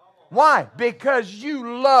 Why? Because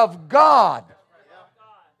you love God.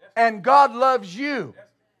 And God loves you.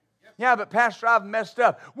 Yeah, but Pastor, I've messed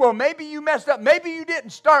up. Well, maybe you messed up. Maybe you didn't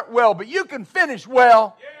start well, but you can finish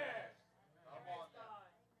well.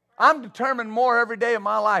 I'm determined more every day of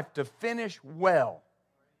my life to finish well.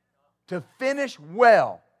 To finish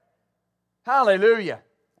well. Hallelujah.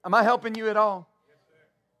 Am I helping you at all?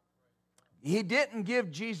 He didn't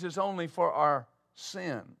give Jesus only for our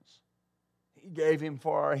sins. He gave Him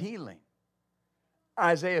for our healing.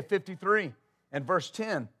 Isaiah 53 and verse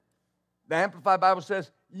 10. The Amplified Bible says,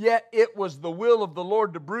 yet it was the will of the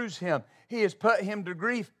Lord to bruise Him. He has put Him to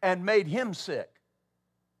grief and made Him sick.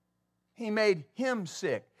 He made Him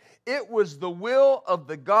sick. It was the will of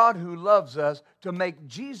the God who loves us to make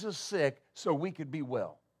Jesus sick so we could be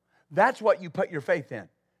well. That's what you put your faith in,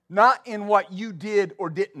 not in what you did or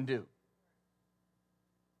didn't do.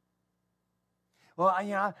 Well,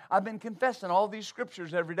 I've been confessing all these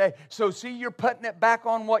scriptures every day. So see, you're putting it back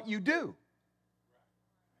on what you do.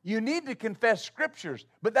 You need to confess scriptures,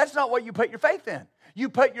 but that's not what you put your faith in. You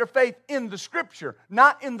put your faith in the scripture,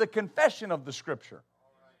 not in the confession of the scripture.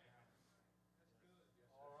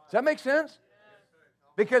 Does that make sense?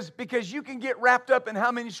 Because you can get wrapped up in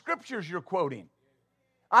how many scriptures you're quoting.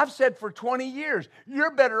 I've said for 20 years,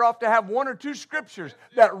 you're better off to have one or two scriptures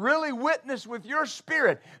that really witness with your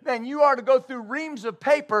spirit than you are to go through reams of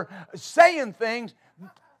paper saying things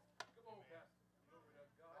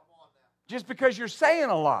just because you're saying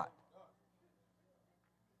a lot.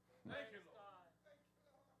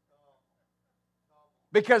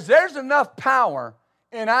 Because there's enough power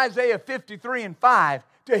in Isaiah 53 and 5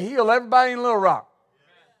 to heal everybody in Little Rock.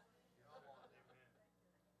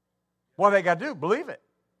 What they got to do? Believe it.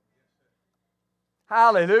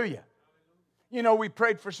 Hallelujah. You know, we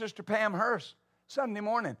prayed for Sister Pam Hurst Sunday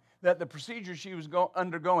morning, that the procedure she was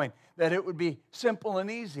undergoing, that it would be simple and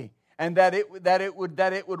easy, and that it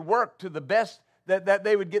would work to the best, that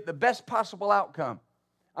they would get the best possible outcome.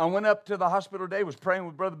 I went up to the hospital today, was praying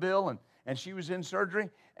with Brother Bill, and she was in surgery,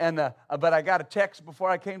 but I got a text before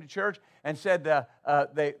I came to church and said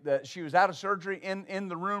she was out of surgery, in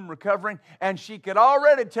the room recovering, and she could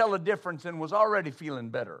already tell a difference and was already feeling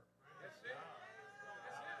better.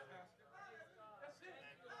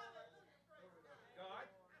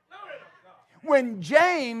 When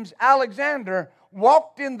James Alexander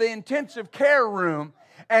walked in the intensive care room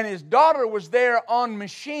and his daughter was there on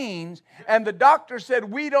machines and the doctor said,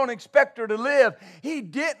 we don't expect her to live, he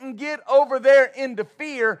didn't get over there into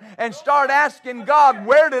fear and start asking God,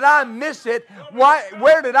 where did I miss it?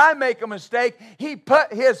 Where did I make a mistake? He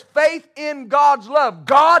put his faith in God's love.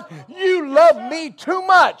 God, you love me too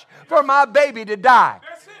much for my baby to die.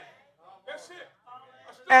 That's it.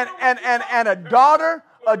 And a daughter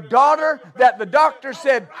that the doctor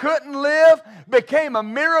said couldn't live became a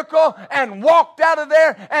miracle and walked out of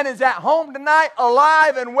there and is at home tonight,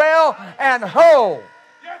 alive and well and whole.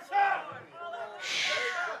 Yes, sir.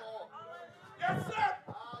 Yes, sir.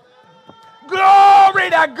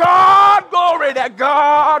 Glory to God, glory to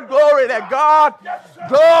God, glory to God,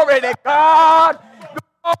 glory to God,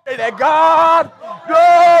 glory to God,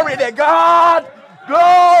 glory to God,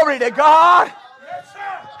 glory to God.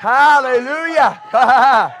 Hallelujah.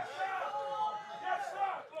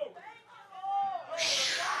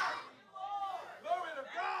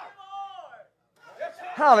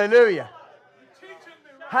 Hallelujah.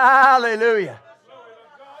 Hallelujah.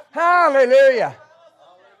 Hallelujah.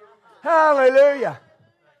 Hallelujah.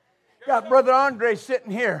 Got Brother Andre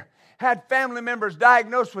sitting here. Had family members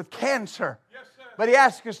diagnosed with cancer. But he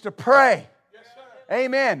asked us to pray.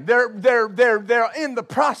 Amen. They're in the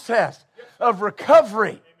process of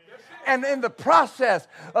recovery. And in the process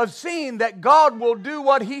of seeing that God will do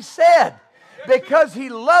what He said because He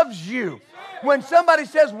loves you. When somebody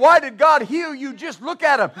says, why did God heal you? Just look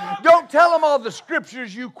at them. Don't tell them all the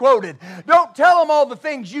scriptures you quoted. Don't tell them all the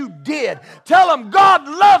things you did. Tell them God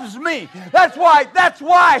loves me. That's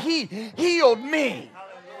why He healed me.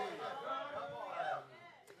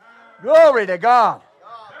 Glory to God.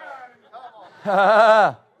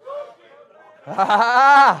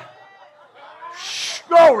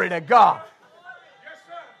 Glory to God.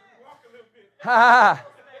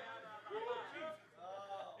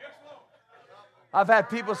 I've had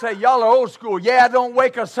people say, y'all are old school. Yeah, don't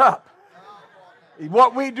wake us up.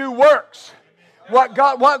 What we do works. What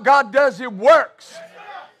God does, it works.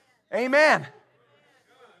 Amen.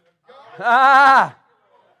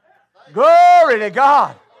 Glory to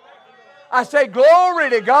God. I say glory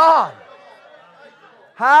to God.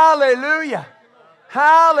 Hallelujah.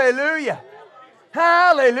 Hallelujah.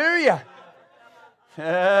 Hallelujah.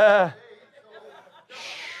 My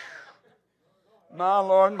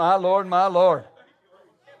Lord, my Lord, my Lord.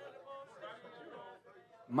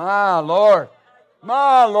 My Lord,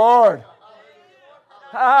 my Lord.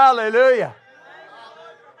 Hallelujah.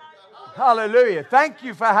 Hallelujah. Thank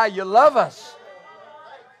you for how you love us.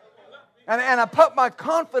 And I put my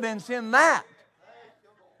confidence in that.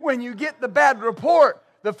 When you get the bad report,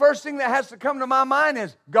 the first thing that has to come to my mind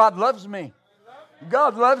is, God loves me.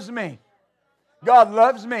 God loves me. God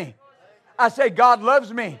loves me. I say, God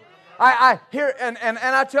loves me. I hear, and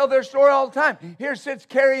I tell their story all the time. Here sits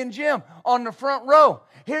Carrie and Jim on the front row.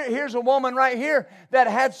 Here's a woman right here that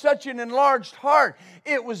had such an enlarged heart,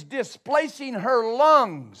 it was displacing her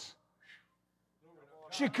lungs.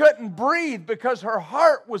 She couldn't breathe because her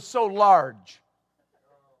heart was so large.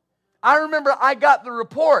 I remember I got the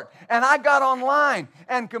report and I got online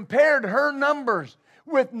and compared her numbers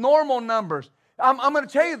with normal numbers. I'm going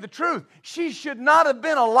to tell you the truth. She should not have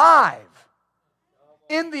been alive.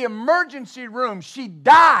 In the emergency room, she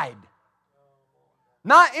died.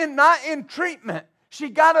 Not in treatment. She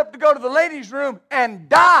got up to go to the ladies' room and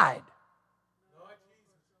died.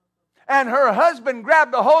 And her husband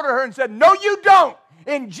grabbed a hold of her and said, no, you don't.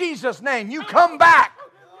 In Jesus' name, you come back.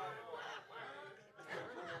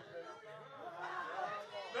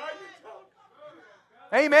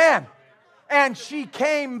 Amen. And she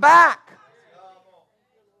came back.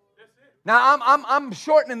 Now, I'm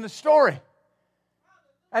shortening the story.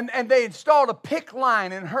 And they installed a PICC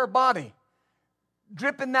line in her body,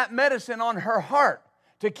 dripping that medicine on her heart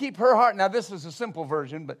to keep her heart. Now, this is a simple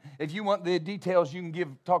version, but if you want the details, you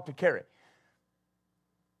can talk to Carrie.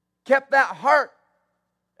 Kept that heart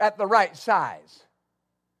at the right size.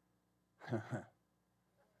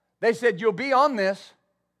 They said, you'll be on this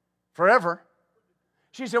forever.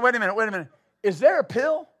 She said, wait a minute. is there a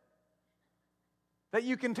pill that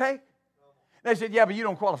you can take? They said, yeah, but you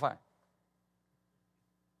don't qualify.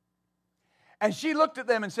 And she looked at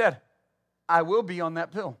them and said, I will be on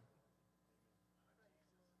that pill.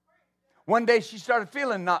 One day she started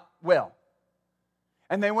feeling not well.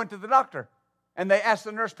 And they went to the doctor. And they asked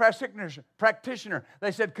the nurse practitioner.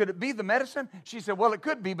 They said, could it be the medicine? She said, well, it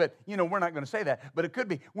could be, but, we're not going to say that. But it could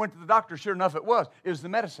be. Went to the doctor. Sure enough, it was. It was the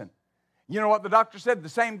medicine. You know what the doctor said? The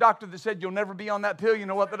same doctor that said you'll never be on that pill, you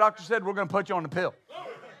know what the doctor said? We're going to put you on the pill.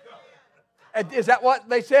 Is that what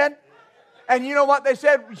they said? And you know what they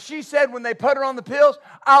said? She said when they put her on the pills,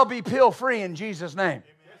 I'll be pill-free in Jesus' name.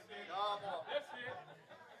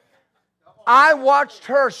 I watched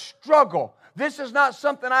her struggle. This is not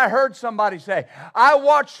something I heard somebody say. I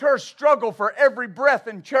watched her struggle for every breath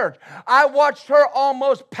in church. I watched her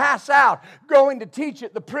almost pass out going to teach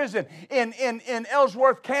at the prison in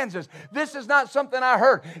Ellsworth, Kansas. This is not something I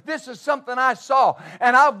heard. This is something I saw.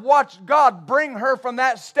 And I've watched God bring her from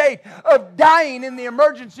that state of dying in the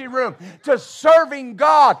emergency room to serving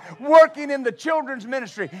God, working in the children's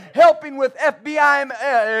ministry, helping with FBSOM,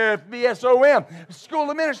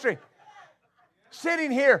 School of Ministry.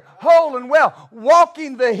 Sitting here whole and well,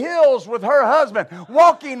 walking the hills with her husband,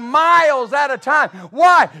 walking miles at a time.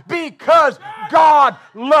 Why? Because God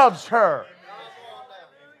loves her.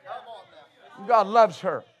 God loves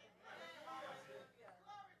her.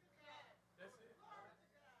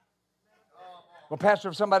 Well, Pastor,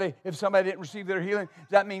 if somebody didn't receive their healing, does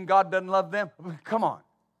that mean God doesn't love them? Come on.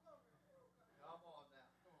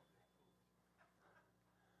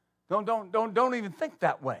 Don't even think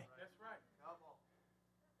that way.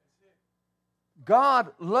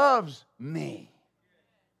 God loves me.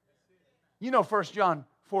 You know 1 John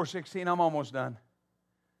 4:16. I'm almost done.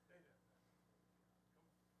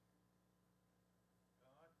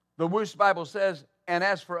 The Wuest Bible says, and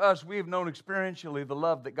as for us, we have known experientially the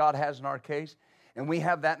love that God has in our case, and we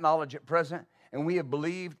have that knowledge at present, and we have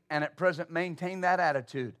believed and at present maintain that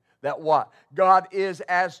attitude. That what? God is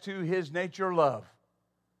as to His nature love.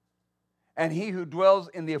 And he who dwells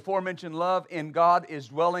in the aforementioned love in God is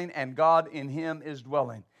dwelling, and God in him is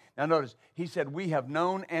dwelling. Now notice, he said, we have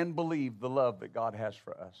known and believed the love that God has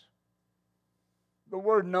for us. The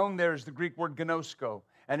word known there is the Greek word gnosko,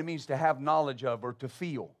 and it means to have knowledge of or to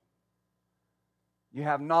feel. You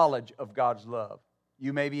have knowledge of God's love.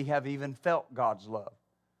 You maybe have even felt God's love.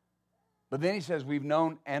 But then he says, we've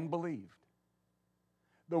known and believed.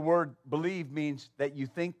 The word believe means that you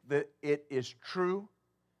think that it is true,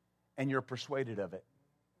 and you're persuaded of it.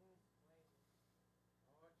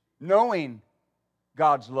 Knowing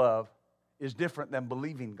God's love is different than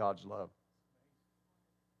believing God's love.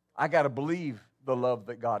 I got to believe the love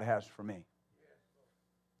that God has for me.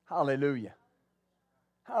 Hallelujah.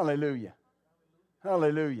 Hallelujah.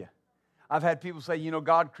 Hallelujah. I've had people say,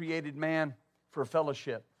 God created man for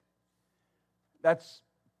fellowship. That's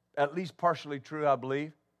at least partially true, I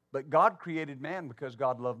believe. But God created man because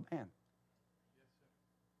God loved man.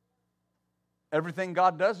 Everything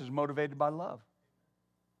God does is motivated by love.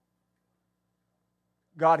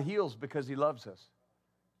 God heals because He loves us.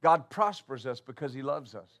 God prospers us because He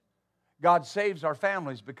loves us. God saves our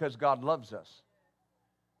families because God loves us.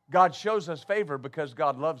 God shows us favor because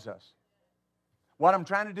God loves us. What I'm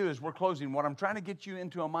trying to do is, we're closing, what I'm trying to get you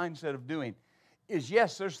into a mindset of doing is,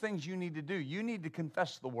 yes, there's things you need to do. You need to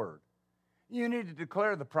confess the Word. You need to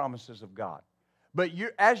declare the promises of God. But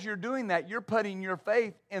as you're doing that, you're putting your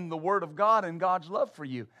faith in the Word of God and God's love for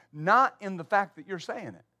you, not in the fact that you're saying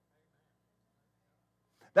it.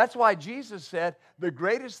 That's why Jesus said the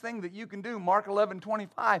greatest thing that you can do, Mark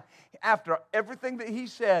 11:25, after everything that He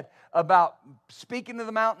said about speaking to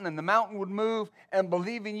the mountain and the mountain would move and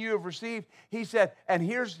believing you have received, He said, and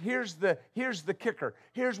here's the kicker.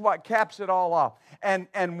 Here's what caps it all off.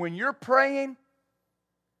 And when you're praying,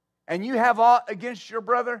 and you have aught against your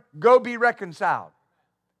brother, go be reconciled.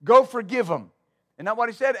 Go forgive him. Isn't that what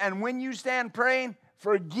He said? And when you stand praying,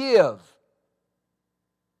 forgive.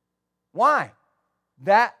 Why?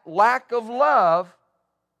 That lack of love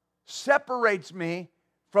separates me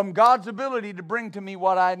from God's ability to bring to me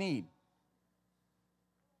what I need.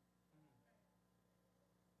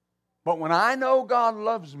 But when I know God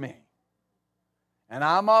loves me, and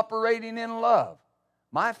I'm operating in love,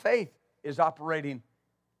 my faith is operating.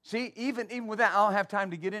 See, even with that, I don't have time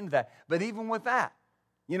to get into that. But even with that,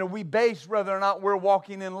 we base whether or not we're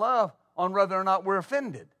walking in love on whether or not we're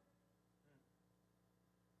offended.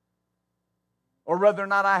 Or whether or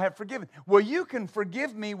not I have forgiven. Well, you can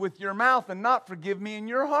forgive me with your mouth and not forgive me in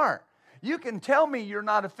your heart. You can tell me you're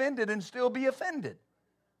not offended and still be offended.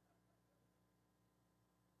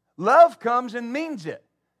 Love comes and means it.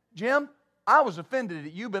 Jim, I was offended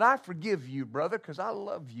at you, but I forgive you, brother, because I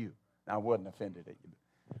love you. I wasn't offended at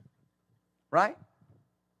you. Right?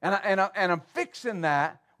 And I'm fixing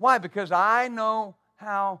that. Why? Because I know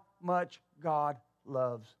how much God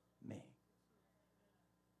loves me.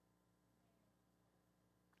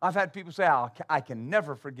 I've had people say, I can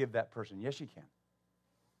never forgive that person. Yes, you can.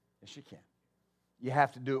 Yes, you can. You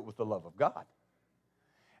have to do it with the love of God.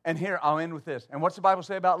 And here, I'll end with this. And what's the Bible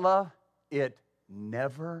say about love? It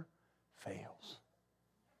never fails.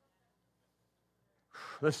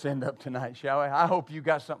 Let's end up tonight, shall we? I hope you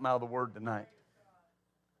got something out of the Word tonight.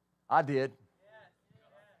 I did.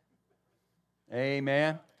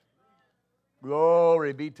 Amen.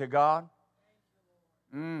 Glory be to God.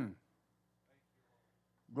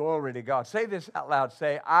 Glory to God. Say this out loud.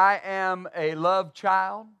 Say, I am a loved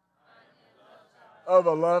child of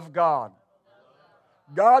a loved God.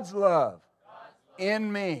 God's love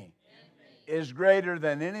in me is greater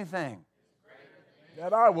than anything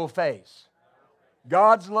that I will face.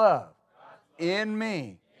 God's love in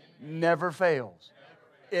me never fails.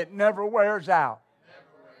 It never wears out.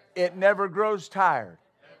 It never grows tired.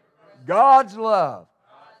 God's love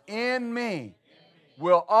in me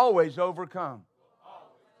will always overcome.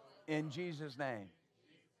 In Jesus' name.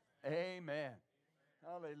 Amen.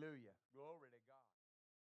 Hallelujah. Glory to God.